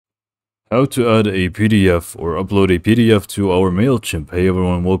How to add a PDF or upload a PDF to our Mailchimp. Hey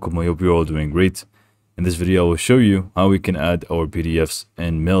everyone, welcome. I hope you're all doing great. In this video, I will show you how we can add our PDFs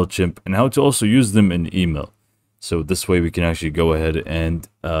in Mailchimp and how to also use them in email. So this way we can actually go ahead and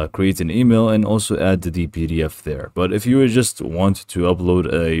create an email and also add the PDF there. But if you just want to upload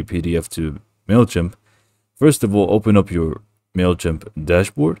a PDF to Mailchimp, first of all, open up your Mailchimp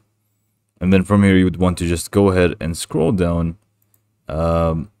dashboard. And then from here, you would want to just go ahead and scroll down.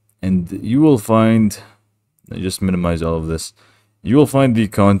 And you will find, just minimize all of this, you will find the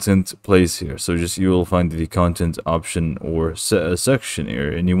content place here. So you will find the content option or section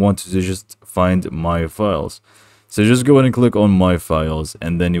here, and you want to just find my files. So just go ahead and click on my files,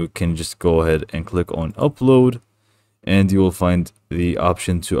 and then you can just go ahead and click on upload, and you will find the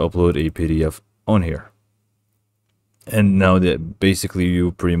option to upload a PDF on here. And now that basically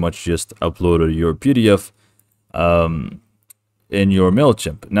you pretty much just uploaded your PDF in your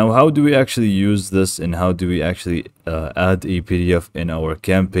Mailchimp. Now, how do we actually use this, and how do we actually add a PDF in our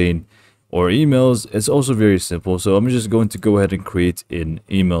campaign or emails? It's also very simple. So I'm just going to go ahead and create an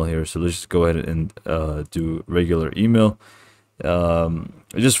email here. So let's just go ahead and do regular email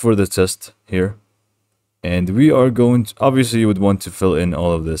just for the test here. And we are going to, obviously you would want to fill in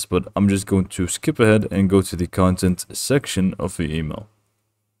all of this, but I'm just going to skip ahead and go to the content section of the email.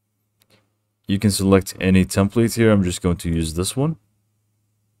 You can select any template here. I'm just going to use this one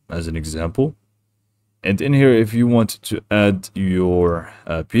as an example. And in here, if you want to add your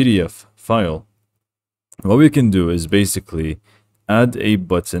PDF file, what we can do is basically add a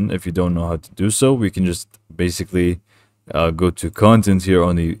button. If you don't know how to do so, we can just basically go to content here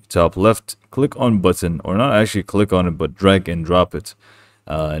on the top left, click on button, or not actually click on it, but drag and drop it.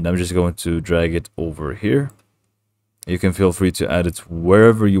 And I'm just going to drag it over here. You can feel free to add it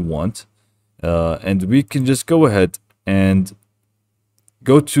wherever you want. And we can just go ahead and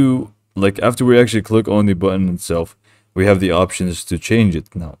go to, like, after we actually click on the button itself, we have the options to change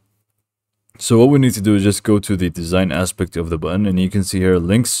it now. So what we need to do is just go to the design aspect of the button, and you can see here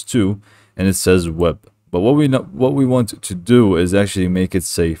links to, and it says web. But what we want to do is actually make it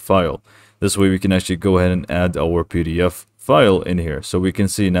say file. This way we can actually go ahead and add our PDF file in here. So we can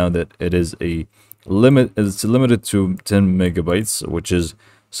see now that it is a limit, it's limited to 10 megabytes, which is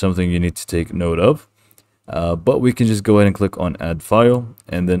something you need to take note of. But we can just go ahead and click on add file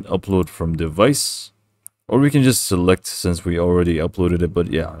and then upload from device, or we can just select, since we already uploaded it, but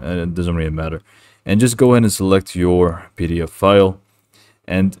yeah, it doesn't really matter, and just go ahead and select your PDF file.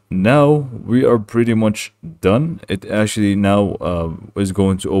 And now we are pretty much done. It actually now is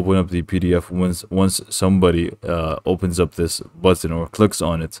going to open up the PDF once somebody opens up this button or clicks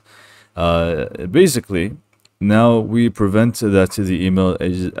on it. Basically, now we prevent that the email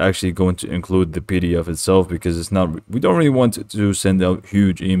is actually going to include the PDF itself, because it's not, we don't really want to send out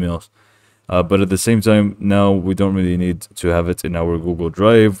huge emails. But at the same time, now we don't really need to have it in our Google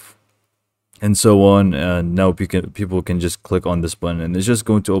Drive and so on. And now people can just click on this button, and it's just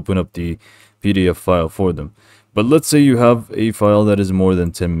going to open up the PDF file for them. But let's say you have a file that is more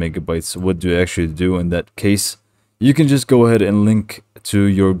than 10 megabytes. What do you actually do in that case? You can just go ahead and link to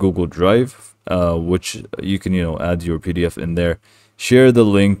your Google Drive, which you can, add your PDF in there, share the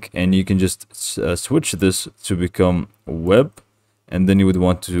link, and you can just switch this to become web. And then you would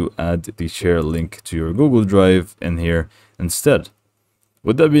want to add the share link to your Google Drive in here instead.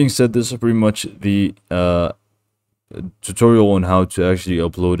 With that being said, this is pretty much the tutorial on how to actually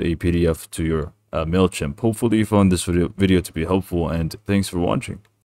upload a PDF to your Mailchimp. Hopefully you found this video to be helpful, and thanks for watching.